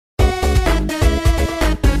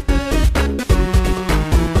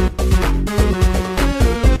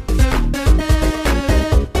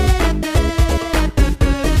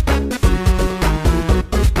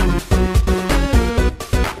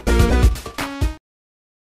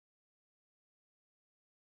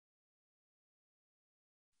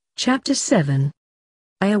Chapter 7.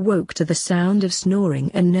 I awoke to the sound of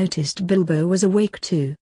snoring and noticed Bilbo was awake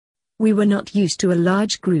too. We were not used to a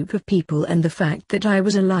large group of people, and the fact that I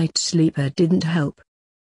was a light sleeper didn't help.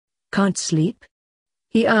 "Can't sleep?"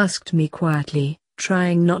 he asked me quietly,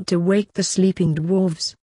 trying not to wake the sleeping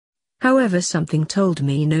dwarves. However, something told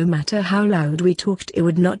me no matter how loud we talked it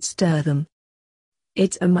would not stir them.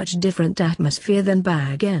 "It's a much different atmosphere than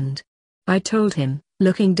Bag End," I told him,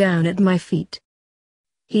 looking down at my feet.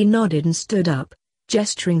 He nodded and stood up,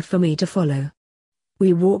 gesturing for me to follow.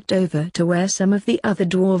 We walked over to where some of the other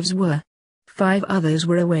dwarves were. 5 others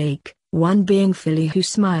were awake, one being Philly, who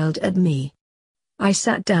smiled at me. I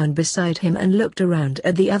sat down beside him and looked around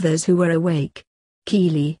at the others who were awake.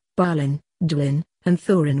 Keely, Balin, Dwyn, and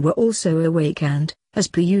Thorin were also awake and, as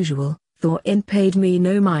per usual, Thorin paid me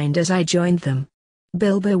no mind as I joined them.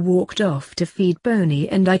 Bilbo walked off to feed Boney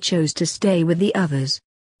and I chose to stay with the others.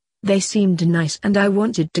 They seemed nice and I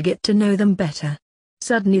wanted to get to know them better.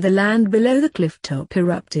 Suddenly the land below the cliff top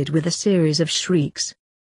erupted with a series of shrieks.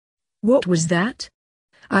 "What was that?"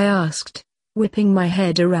 I asked, whipping my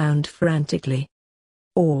head around frantically.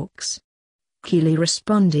 "Orcs," Keely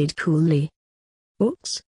responded coolly.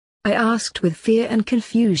 "Orcs?" I asked with fear and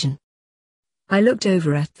confusion. I looked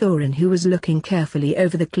over at Thorin, who was looking carefully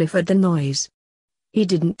over the cliff at the noise. He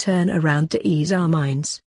didn't turn around to ease our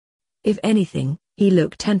minds. If anything, he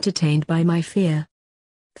looked entertained by my fear.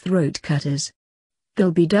 "Throat cutters.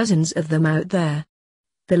 There'll be dozens of them out there.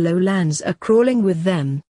 The lowlands are crawling with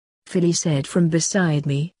them," Philly said from beside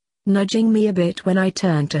me, nudging me a bit when I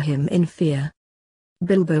turned to him in fear.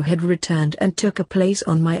 Bilbo had returned and took a place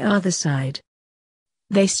on my other side.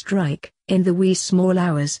 "They strike, in the wee small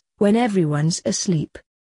hours, when everyone's asleep.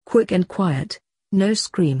 Quick and quiet, no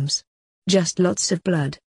screams. Just lots of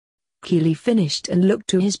blood." Keely finished and looked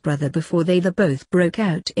to his brother before they both broke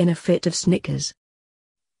out in a fit of snickers.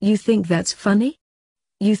 "You think that's funny?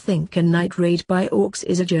 You think a night raid by orcs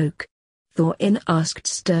is a joke?" Thorin asked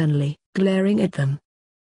sternly, glaring at them.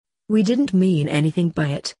 "We didn't mean anything by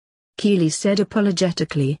it," Keely said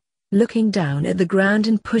apologetically, looking down at the ground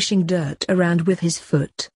and pushing dirt around with his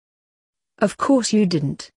foot. "Of course you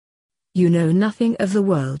didn't. You know nothing of the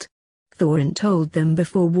world," Thorin told them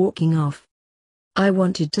before walking off. I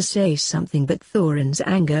wanted to say something, but Thorin's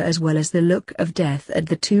anger as well as the look of death at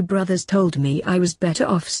the 2 brothers told me I was better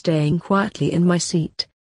off staying quietly in my seat.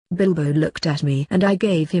 Bilbo looked at me and I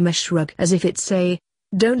gave him a shrug as if it say,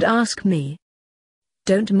 "Don't ask me."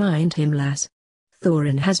 "Don't mind him, lass.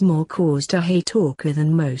 Thorin has more cause to hate Orca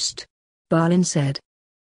than most," Balin said.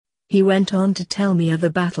 He went on to tell me of the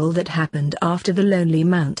battle that happened after the Lonely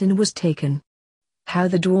Mountain was taken. How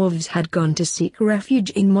the dwarves had gone to seek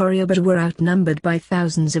refuge in Moria but were outnumbered by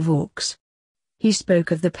thousands of orcs. He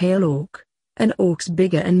spoke of the Pale Orc, an orc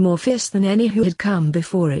bigger and more fierce than any who had come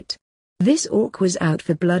before it. This orc was out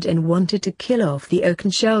for blood and wanted to kill off the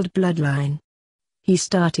Oakenshield bloodline. He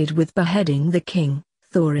started with beheading the king,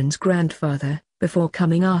 Thorin's grandfather, before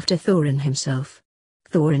coming after Thorin himself.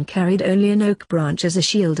 Thorin carried only an oak branch as a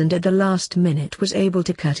shield and at the last minute was able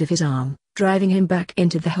to cut off his arm, driving him back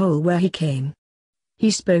into the hole where he came. He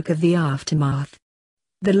spoke of the aftermath,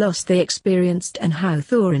 the loss they experienced, and how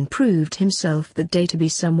Thorin proved himself that day to be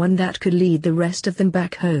someone that could lead the rest of them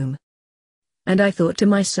back home. And I thought to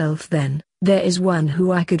myself then, there is one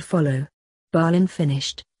who I could follow. Balin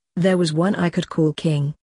finished. There was one I could call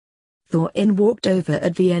king. Thorin walked over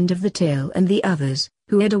at the end of the tale and the others,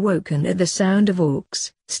 who had awoken at the sound of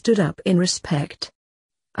orcs, stood up in respect.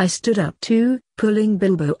 I stood up too, pulling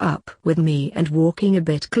Bilbo up with me and walking a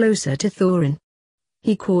bit closer to Thorin.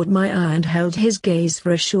 He caught my eye and held his gaze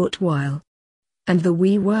for a short while. And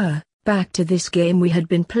we were back to this game we had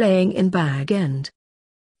been playing in Bag End.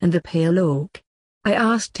 "And the Pale Orc?" I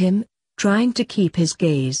asked him, trying to keep his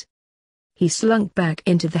gaze. "He slunk back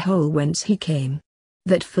into the hole whence he came.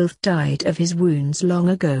 That filth died of his wounds long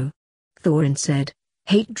ago," Thorin said,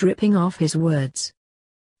 hate dripping off his words.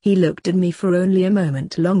 He looked at me for only a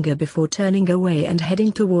moment longer before turning away and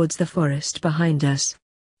heading towards the forest behind us.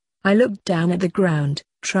 I looked down at the ground,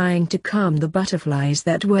 trying to calm the butterflies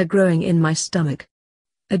that were growing in my stomach.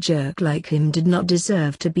 A jerk like him did not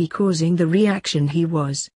deserve to be causing the reaction he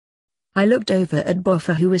was. I looked over at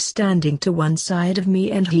Boffa, who was standing to one side of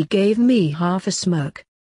me, and he gave me half a smirk.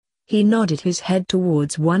 He nodded his head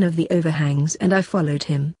towards one of the overhangs and I followed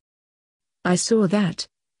him. "I saw that,"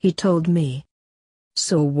 he told me.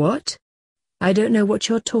 "Saw what?" "I don't know what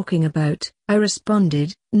you're talking about," I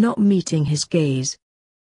responded, not meeting his gaze.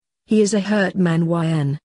 "He is a hurt man,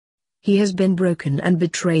 YN. He has been broken and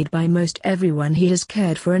betrayed by most everyone he has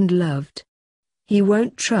cared for and loved. He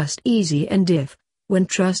won't trust easy, and when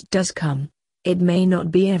trust does come, It may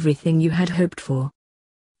not be everything you had hoped for.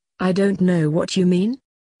 I don't know what you mean.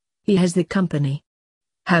 He has the company.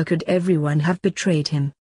 How could everyone have betrayed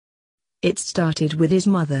him? It started with his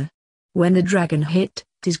mother. When the dragon hit,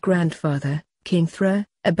 his grandfather, King Thra,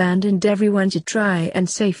 abandoned everyone to try and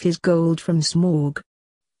save his gold from Smorg.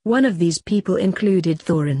 One of these people included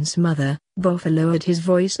Thorin's mother. Boffa lowered his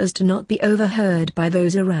voice as to not be overheard by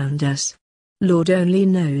those around us. Lord only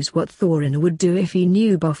knows what Thorin would do if he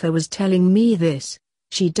knew Boffa was telling me this.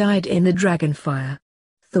 She died in the dragonfire.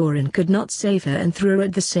 Thorin could not save her and Thra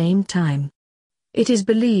at the same time. It is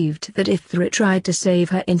believed that if Thra tried to save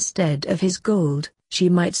her instead of his gold, she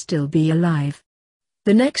might still be alive.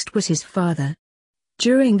 The next was his father.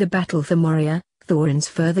 During the battle for Moria, Thorin's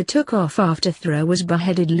father took off after Thra was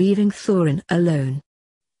beheaded, leaving Thorin alone.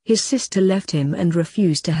 His sister left him and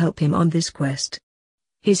refused to help him on this quest.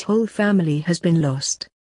 His whole family has been lost.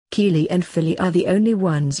 Keely and Philly are the only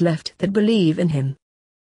ones left that believe in him.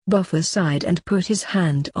 Boffa sighed and put his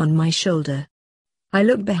hand on my shoulder. I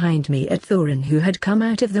looked behind me at Thorin, who had come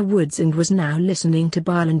out of the woods and was now listening to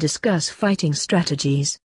Balin discuss fighting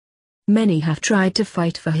strategies. Many have tried to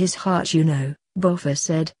fight for his heart, you know, Boffa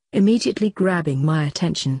said, immediately grabbing my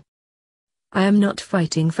attention. I am not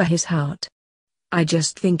fighting for his heart. I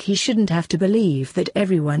just think he shouldn't have to believe that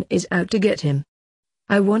everyone is out to get him.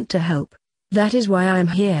 I want to help. That is why I am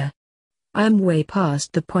here. I am way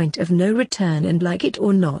past the point of no return, and like it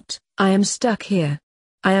or not, I am stuck here.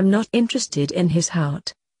 I am not interested in his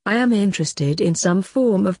heart. I am interested in some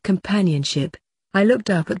form of companionship. I looked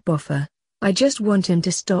up at Boffa. I just want him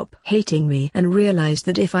to stop hating me and realize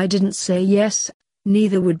that if I didn't say yes,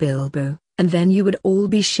 neither would Bilbo, and then you would all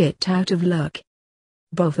be shit out of luck.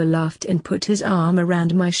 Boffa laughed and put his arm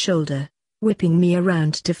around my shoulder, whipping me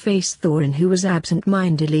around to face Thorin, who was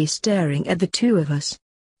absent-mindedly staring at the two of us.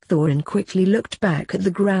 Thorin quickly looked back at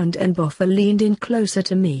the ground and Boffa leaned in closer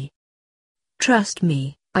to me. Trust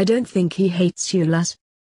me, I don't think he hates you, lass.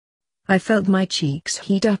 I felt my cheeks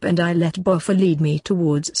heat up and I let Boffa lead me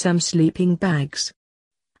towards some sleeping bags.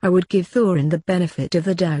 I would give Thorin the benefit of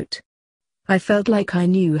the doubt. I felt like I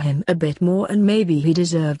knew him a bit more and maybe he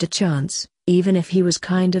deserved a chance, even if he was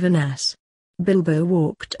kind of an ass. Bilbo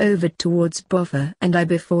walked over towards Boffa and I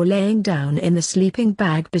before laying down in the sleeping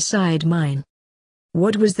bag beside mine.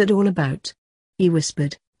 What was that all about? He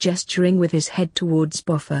whispered, gesturing with his head towards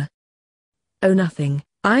Boffa. Oh, nothing,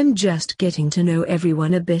 I'm just getting to know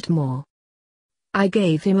everyone a bit more. I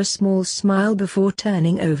gave him a small smile before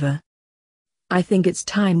turning over. I think it's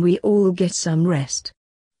time we all get some rest.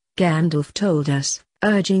 Gandalf told us,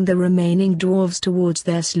 urging the remaining dwarves towards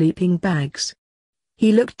their sleeping bags.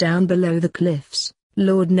 He looked down below the cliffs.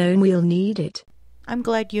 Lord knows we'll need it. I'm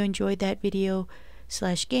glad you enjoyed that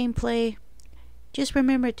video/gameplay. Just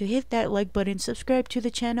remember to hit that like button, subscribe to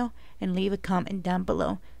the channel, and leave a comment down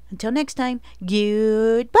below. Until next time,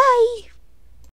 goodbye!